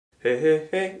Hey, hey,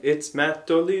 hey, it's Matt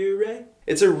O'Leary.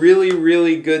 It's a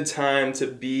really good time to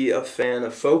be a fan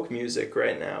of folk music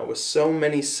right now, with so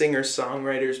many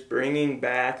singer-songwriters bringing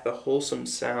back the wholesome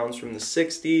sounds from the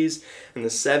 60s and the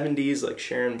 70s, like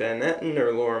Sharon Van Etten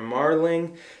or Laura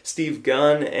Marling. Steve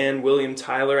Gunn and William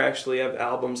Tyler actually have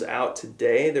albums out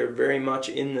today. They're very much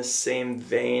in the same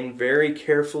vein, very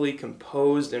carefully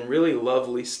composed and really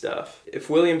lovely stuff. If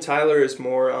William Tyler is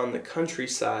more on the country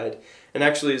side, and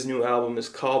actually his new album is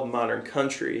called Modern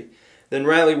Country, then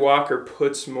Ryley Walker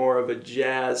puts more of a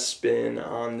jazz spin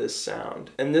on this sound.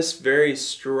 And this very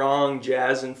strong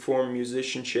jazz-informed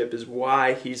musicianship is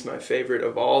why he's my favorite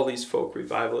of all these folk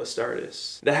revivalist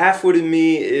artists. The Halfwit in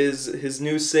Me is his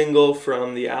new single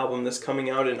from the album that's coming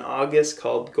out in August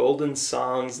called Golden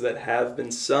Songs That Have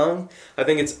Been Sung. I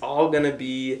think it's all gonna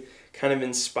be kind of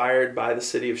inspired by the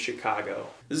city of Chicago.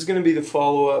 This is going to be the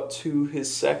follow-up to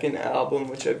his second album,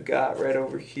 which I've got right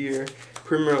over here,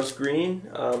 Primrose Green,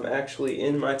 actually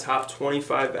in my top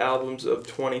 25 albums of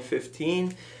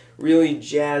 2015. Really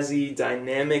jazzy,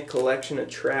 dynamic collection of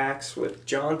tracks with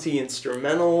jaunty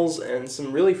instrumentals and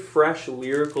some really fresh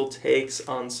lyrical takes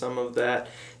on some of that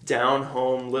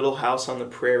down-home, Little House on the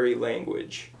Prairie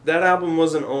language. That album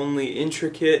wasn't only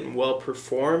intricate and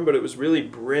well-performed, but it was really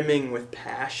brimming with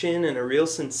passion and a real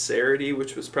sincerity,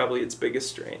 which was probably its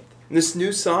biggest strength. And this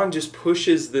new song just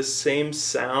pushes this same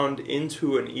sound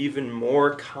into an even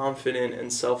more confident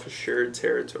and self-assured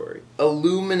territory. A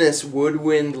luminous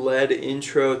woodwind-led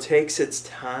intro takes its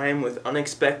time with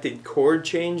unexpected chord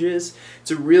changes.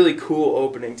 It's a really cool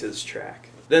opening to this track.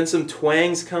 Then some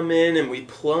twangs come in and we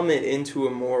plummet into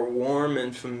a more warm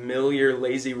and familiar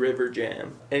Lazy River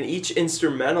jam. And each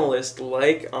instrumentalist,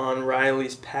 like on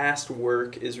Ryley's past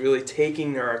work, is really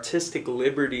taking their artistic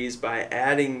liberties by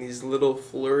adding these little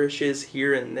flourishes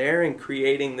here and there and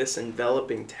creating this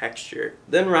enveloping texture.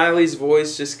 Then Ryley's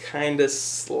voice just kind of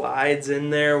slides in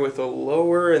there with a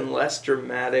lower and less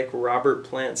dramatic Robert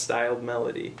Plant-styled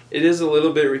melody. It is a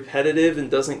little bit repetitive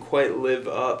and doesn't quite live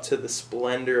up to the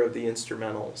splendor of the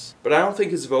instrumental. But I don't think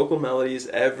his vocal melodies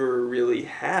ever really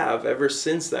have, ever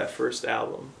since that first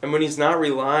album. And when he's not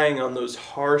relying on those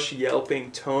harsh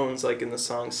yelping tones like in the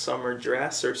songs Summer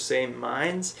Dress or Same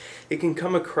Minds, it can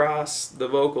come across the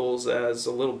vocals as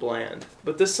a little bland.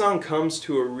 But this song comes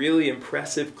to a really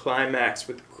impressive climax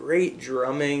with great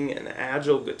drumming and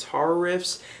agile guitar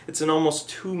riffs. It's an almost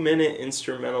 2-minute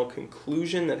instrumental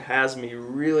conclusion that has me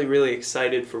really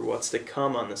excited for what's to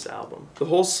come on this album. The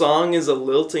whole song is a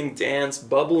lilting dance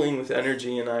bubbling with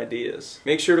energy and ideas.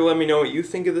 Make sure to let me know what you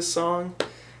think of this song.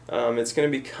 It's going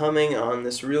to be coming on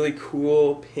this really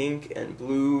cool pink and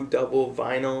blue double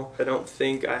vinyl. I don't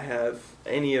think I have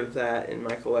any of that in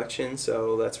my collection,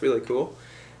 so that's really cool.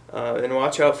 And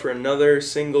watch out for another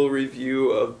single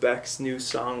review of Beck's new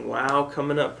song Wow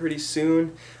coming up pretty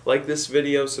soon. Like this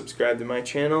video, subscribe to my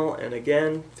channel, and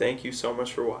again, thank you so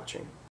much for watching.